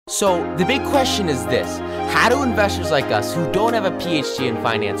So the big question is this: how do investors like us who don't have a PhD in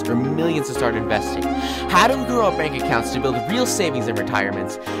finance or millions to start investing, how do we grow our bank accounts to build real savings and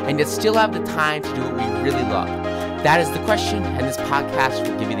retirements and yet still have the time to do what we really love? That is the question, and this podcast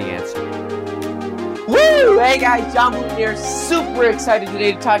will give you the answer. Woo! Hey guys, John Wooten here. Super excited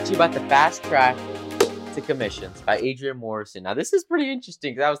today to talk to you about the Fast Track to Commissions by Adrian Morrison. Now this is pretty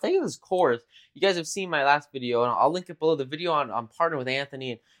interesting because I was taking this course. You guys have seen my last video, and I'll link it below the video on partnering with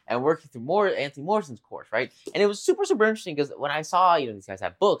Anthony and working through Anthony Morrison's course, right? And it was super interesting because when I saw, these guys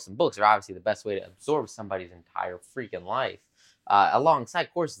have books, and books are obviously the best way to absorb somebody's entire freaking life.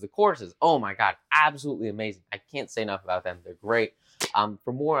 Alongside courses, the courses, oh my God, absolutely amazing. I can't say enough about them. They're great.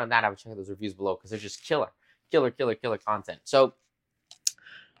 For more on that, I would check out those reviews below because they're just killer content. So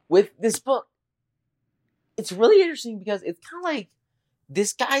with this book, it's really interesting because it's kind of like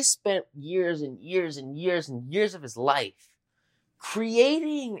this guy spent years and years and years and years of his life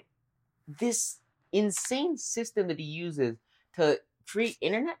creating this insane system that he uses to create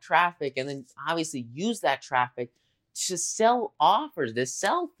internet traffic and then obviously use that traffic to sell offers, to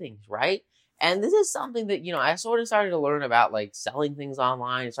sell things, right? And this is something that, I sort of started to learn about, like selling things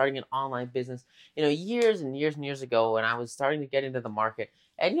online, starting an online business, years and years and years ago when I was starting to get into the market.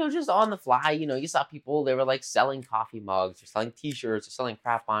 And, just on the fly, you saw people, they were like selling coffee mugs or selling t-shirts or selling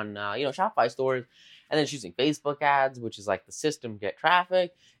crap on, Shopify stores. And then choosing Facebook ads, which is like the system to get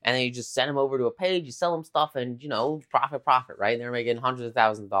traffic. And then you just send them over to a page, you sell them stuff and, profit, right? And they're making hundreds of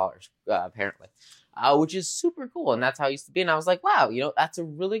thousands of dollars, apparently, which is super cool. And that's how it used to be. And I was like, wow, that's a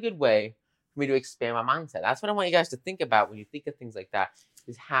really good way for me to expand my mindset. That's what I want you guys to think about when you think of things like that,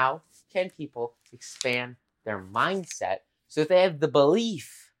 is how can people expand their mindset so that they have the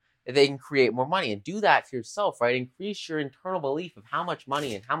belief that they can create more money, and do that for yourself, right? Increase your internal belief of how much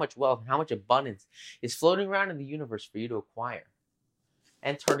money and how much wealth and how much abundance is floating around in the universe for you to acquire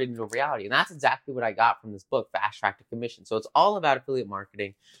and turn it into a reality. And that's exactly what I got from this book, Fast Track to Commission. So it's all about affiliate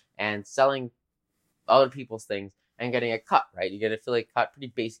marketing and selling other people's things and getting a cut, right? You get an affiliate cut,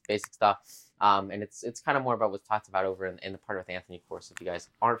 pretty basic stuff. And it's kind of more about what's talked about over in the Partner with Anthony course, if you guys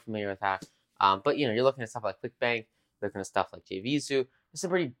aren't familiar with that. But you're looking at stuff like ClickBank, looking at stuff like JVZoo. It's a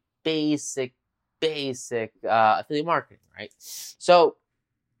pretty basic affiliate marketing, right? So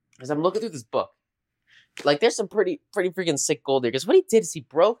as I'm looking through this book, like there's some pretty freaking sick gold there. Because what he did is he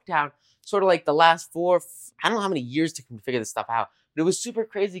broke down sort of like the last I don't know how many years to figure this stuff out. But it was super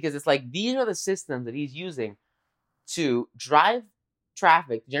crazy because it's like these are the systems that he's using to drive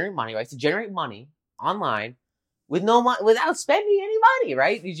traffic, generate money, right? To generate money online with no money, without spending any money,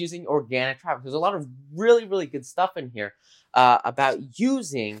 right? He's using organic traffic. There's a lot of really good stuff in here about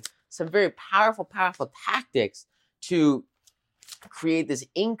using some very powerful tactics to create this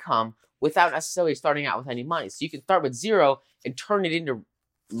income without necessarily starting out with any money. So you can start with zero and turn it into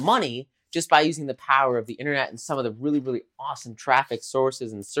money just by using the power of the internet and some of the really awesome traffic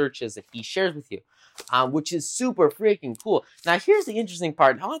sources and searches that he shares with you, which is super freaking cool. Now, here's the interesting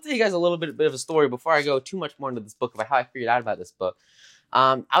part. I want to tell you guys a little bit of a story before I go too much more into this book about how I figured out about this book.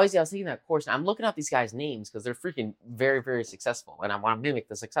 Obviously, I was taking that course, and I'm looking up these guys' names because they're freaking very successful, and I want to mimic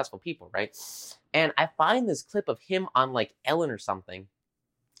the successful people, right? And I find this clip of him on, like, Ellen or something,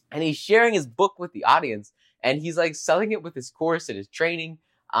 and he's sharing his book with the audience, and he's, like, selling it with his course and his training.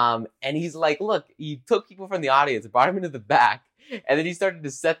 And he's like, look, he took people from the audience, brought them into the back, and then he started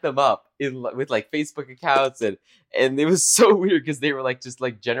to set them up with like Facebook accounts, and it was so weird because they were like just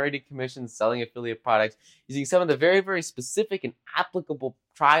like generating commissions, selling affiliate products, using some of the very specific and applicable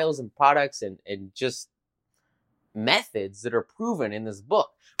trials and products and just methods that are proven in this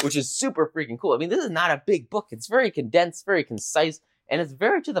book, which is super freaking cool. I mean, this is not a big book. It's very condensed, very concise, and it's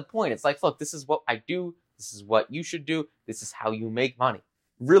very to the point. It's like, look, this is what I do. This is what you should do. This is how you make money.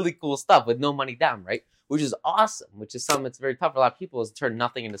 Really cool stuff with no money down, right? Which is awesome, which is something that's very tough for a lot of people, is to turn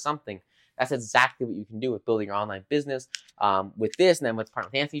nothing into something. That's exactly what you can do with building your online business. With this, and then with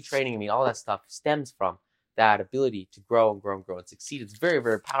Partner with Anthony training, I mean, all that stuff stems from that ability to grow and succeed. It's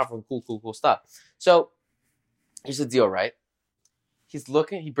very powerful and cool stuff. So here's the deal, right? He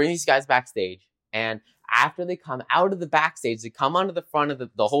brings these guys backstage, and after they come out of the backstage, they come onto the front of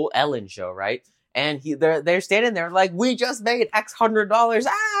the whole Ellen show, right? And they're standing there like, we just made X $100.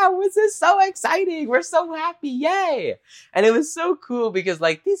 Was this so exciting? We're so happy. Yay. And it was so cool because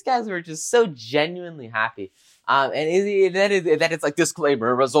like these guys were just so genuinely happy. And then it's like,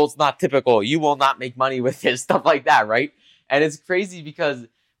 disclaimer, results not typical. You will not make money with this, stuff like that, right? And it's crazy because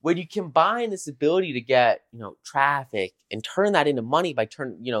when you combine this ability to get, traffic and turn that into money by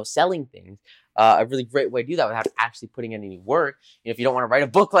selling things, a really great way to do that without actually putting in any work. If you don't want to write a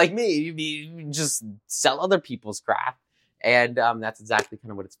book like me, you just sell other people's crap And that's exactly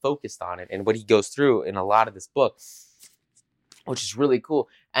kind of what it's focused on and what he goes through in a lot of this book, which is really cool.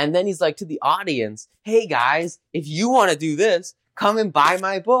 And then he's like to the audience, hey guys, if you want to do this, come and buy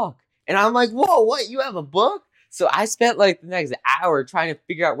my book. And I'm like, whoa, what? You have a book? So I spent like the next hour trying to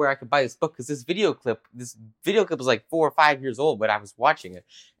figure out where I could buy this book because this video clip was like 4 or 5 years old when I was watching it.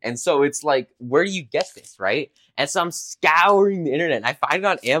 And so it's like, where do you get this, right? And so I'm scouring the internet and I find it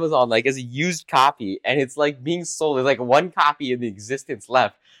on Amazon like as a used copy, and it's like being sold. There's like one copy in the existence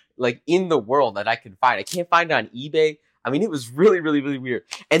left, like in the world that I can find. I can't find it on eBay. I mean, it was really, really, really weird.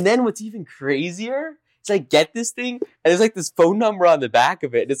 And then what's even crazier, it's like, get this thing, and there's like this phone number on the back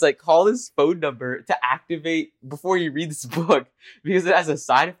of it. And it's like, call this phone number to activate before you read this book because it has a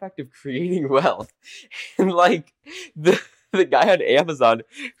side effect of creating wealth. And like, the guy on Amazon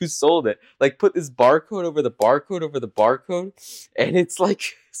who sold it, like, put this barcode over the barcode over the barcode. And it's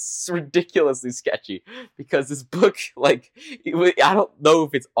like, it's ridiculously sketchy because this book, like, I don't know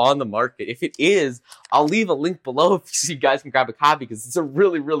if it's on the market. If it is, I'll leave a link below so you guys can grab a copy because it's a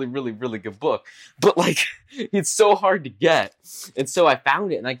really, really, really, really good book. But like, it's so hard to get. And so I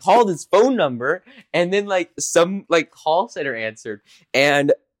found it and I called his phone number, and then like some like call center answered,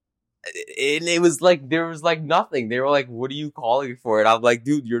 and it was like, there was like nothing. They were like, what are you calling for? And I'm like,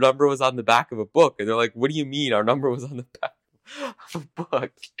 dude, your number was on the back of a book. And they're like, what do you mean? Our number was on the back of a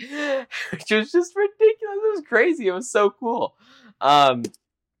book. Which was just ridiculous. It was crazy. It was so cool.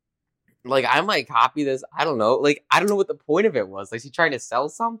 Like, I might copy this. I don't know. Like, I don't know what the point of it was. Like, is he trying to sell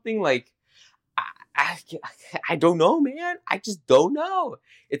something? Like, I don't know, man. I just don't know.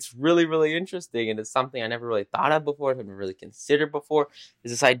 It's really, really interesting. And it's something I never really thought of before. I've never really considered before.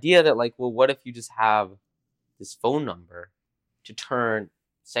 Is this idea that like, well, what if you just have this phone number to turn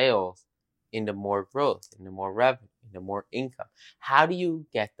sales into more growth, into more revenue, into more income? How do you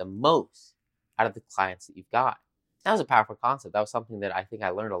get the most out of the clients that you've got? That was a powerful concept. That was something that I think I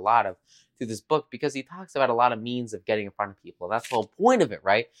learned a lot of through this book, because he talks about a lot of means of getting in front of people. And that's the whole point of it,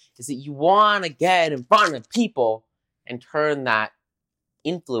 right? Is that you want to get in front of people and turn that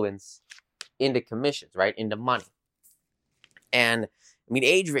influence into commissions, right? Into money. And I mean,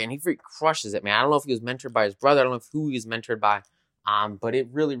 Adrian, he freaking crushes it, man. I don't know if he was mentored by his brother. I don't know who he was mentored by. But it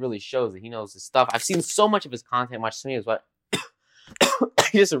really, really shows that he knows his stuff. I've seen so much of his content, watched so many of his what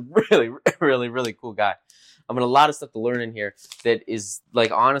he's just a really, really, really cool guy. I mean, a lot of stuff to learn in here that is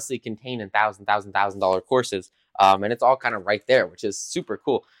like honestly contained in $1,000 courses. And it's all kind of right there, which is super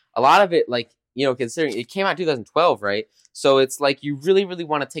cool. A lot of it, like, you know, considering it came out in 2012, right? So it's like, you really, really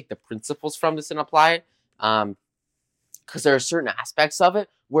want to take the principles from this and apply it. Because there are certain aspects of it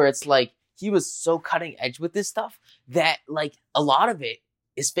where it's like, he was so cutting edge with this stuff that like a lot of it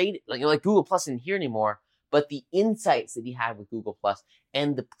is faded. Like Google Plus isn't here anymore, but the insights that he had with Google Plus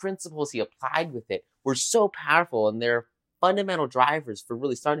and the principles he applied with it were so powerful, and they're fundamental drivers for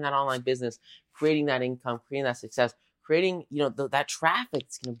really starting that online business, creating that income, creating that success, creating, you know, that traffic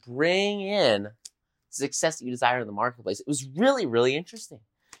that's going to bring in success that you desire in the marketplace. It was really, really interesting.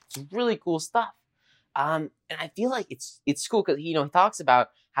 It's really cool stuff. And I feel like it's cool because, you know, he talks about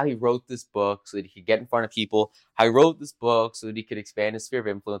how he wrote this book so that he could get in front of people, how he wrote this book so that he could expand his sphere of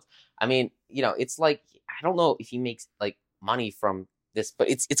influence. I mean, you know, it's like, I don't know if he makes like money from this, but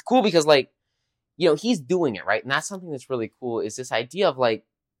it's cool because, like, you know, he's doing it, right? And that's something that's really cool, is this idea of like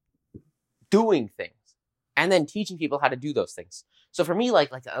doing things and then teaching people how to do those things. So for me,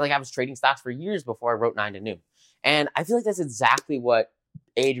 like I was trading stocks for years before I wrote 9 to Noon. And I feel like that's exactly what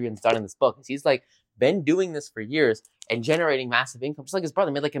Adrian's done in this book. He's like been doing this for years and generating massive income. Just like his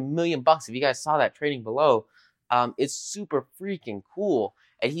brother made like $1 million. If you guys saw that trading below, it's super freaking cool.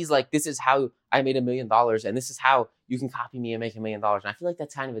 And he's like, this is how I made $1 million, and this is how you can copy me and make $1 million. And I feel like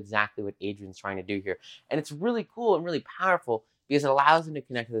that's kind of exactly what Adrian's trying to do here. And it's really cool and really powerful because it allows him to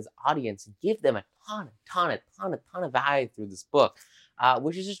connect with his audience and give them a ton of value through this book,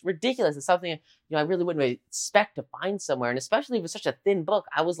 which is just ridiculous. It's something, you know, I really wouldn't expect to find somewhere. And especially if it's such a thin book,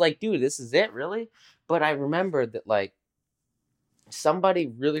 I was like, dude, this is it, really? But I remembered that like somebody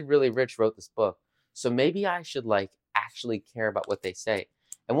really, really rich wrote this book. So maybe I should like actually care about what they say.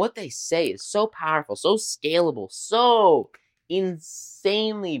 And what they say is so powerful, so scalable, so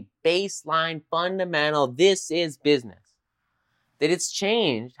insanely baseline, fundamental. This is business. That it's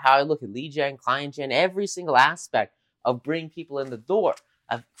changed how I look at lead gen, client gen, every single aspect of bringing people in the door,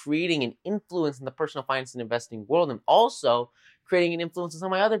 of creating an influence in the personal finance and investing world, and also creating an influence in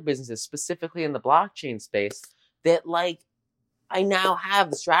some of my other businesses, specifically in the blockchain space, that like I now have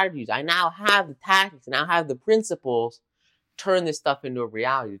the strategies, I now have the tactics, I now have the principles, turn this stuff into a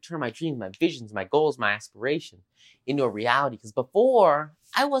reality, to turn my dreams, my visions, my goals, my aspirations into a reality. Because before,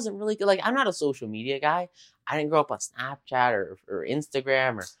 I wasn't really good. Like, I'm not a social media guy. I didn't grow up on Snapchat or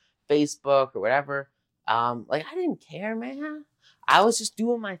Instagram or Facebook or whatever. Like, I didn't care, man. I was just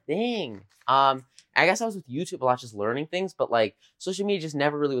doing my thing. I guess I was with YouTube a lot, just learning things, but like social media just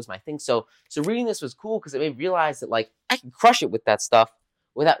never really was my thing. So reading this was cool because it made me realize that like I can crush it with that stuff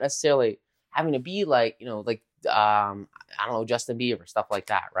without necessarily having to be like, like I don't know, Justin Bieber, stuff like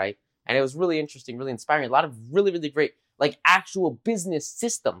that, right? And it was really interesting, really inspiring. A lot of really, really great like actual business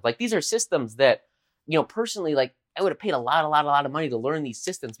systems. Like these are systems that, personally, like I would have paid a lot of money to learn these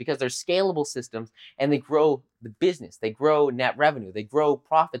systems because they're scalable systems and they grow the business. They grow net revenue. They grow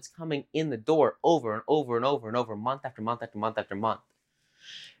profits coming in the door over and over and over and over, month after month after month after month.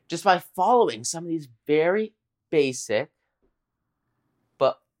 Just by following some of these very basic,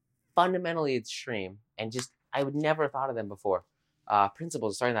 but fundamentally extreme, and just, I would never have thought of them before,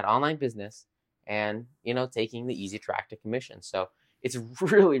 principles of starting that online business and, taking the easy track to commission. So it's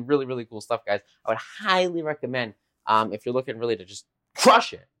really, really, really cool stuff, guys. I would highly recommend if you're looking really to just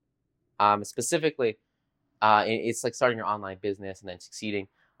crush it. Specifically, it's like starting your online business and then succeeding.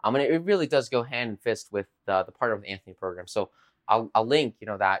 And it really does go hand in fist with the Partner with Anthony program. So I'll link,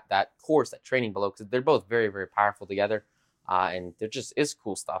 that course, that training below, because they're both very, very powerful together. And it's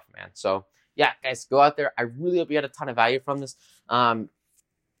cool stuff, man. So yeah, guys, go out there. I really hope you had a ton of value from this.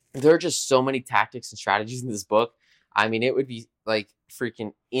 There are just so many tactics and strategies in this book. I mean, it would be like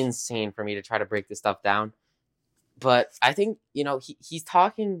freaking insane for me to try to break this stuff down. But I think, he's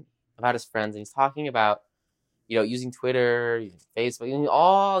talking about his friends, and he's talking about, using Twitter, using Facebook, using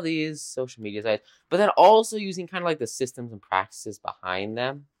all these social media sites, but then also using kind of like the systems and practices behind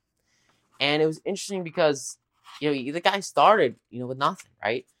them. And it was interesting because, the guy started, with nothing,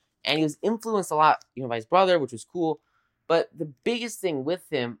 right? And he was influenced a lot, by his brother, which was cool. But the biggest thing with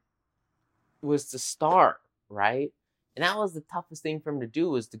him was to start, right? And that was the toughest thing for him to do,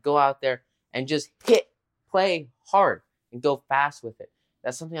 was to go out there and just play hard and go fast with it.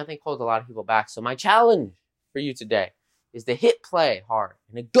 That's something I think holds a lot of people back. So my challenge for you today is to play hard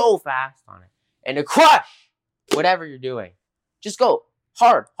and to go fast on it and to crush whatever you're doing. Just go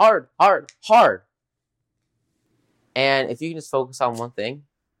hard, hard, hard, hard. And if you can just focus on one thing,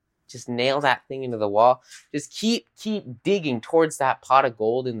 just nail that thing into the wall. Just keep digging towards that pot of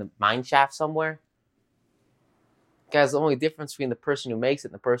gold in the mine shaft somewhere. Guys, the only difference between the person who makes it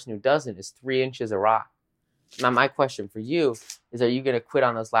and the person who doesn't is 3 inches of rock. Now, my question for you is, are you going to quit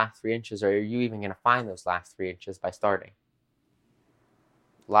on those last 3 inches, or are you even going to find those last 3 inches by starting?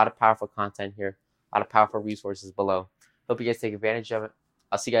 A lot of powerful content here. A lot of powerful resources below. Hope you guys take advantage of it.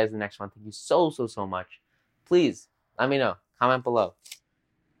 I'll see you guys in the next one. Thank you so much. Please, let me know. Comment below.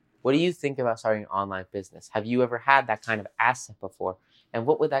 What do you think about starting an online business? Have you ever had that kind of asset before? And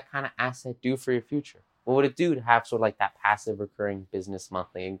what would that kind of asset do for your future? What would it do to have sort of like that passive recurring business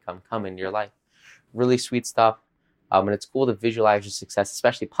monthly income come into your life? Really sweet stuff. And it's cool to visualize your success,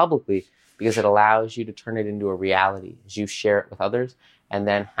 especially publicly, because it allows you to turn it into a reality as you share it with others, and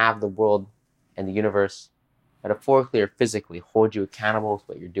then have the world and the universe, metaphorically or physically, hold you accountable with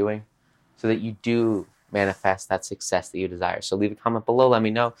what you're doing so that you do manifest that success that you desire. So leave a comment below, let me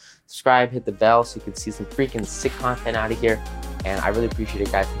know. Subscribe, hit the bell so you can see some freaking sick content out of here. And I really appreciate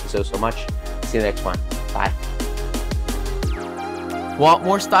it, guys. Thank you so much. See you in the next one. Bye. Want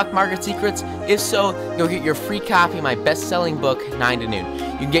more stock market secrets? If so, go get your free copy of my best-selling book, 9 to Noon.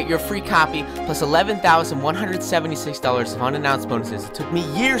 You can get your free copy plus $11,176 of unannounced bonuses it took me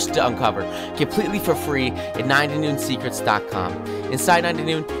years to uncover, completely for free at 9toNoonSecrets.com. Inside 9 to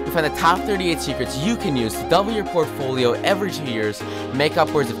Noon, you'll find the top 38 secrets you can use to double your portfolio every 2 years and make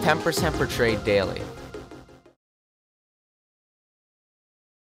upwards of 10% per trade daily.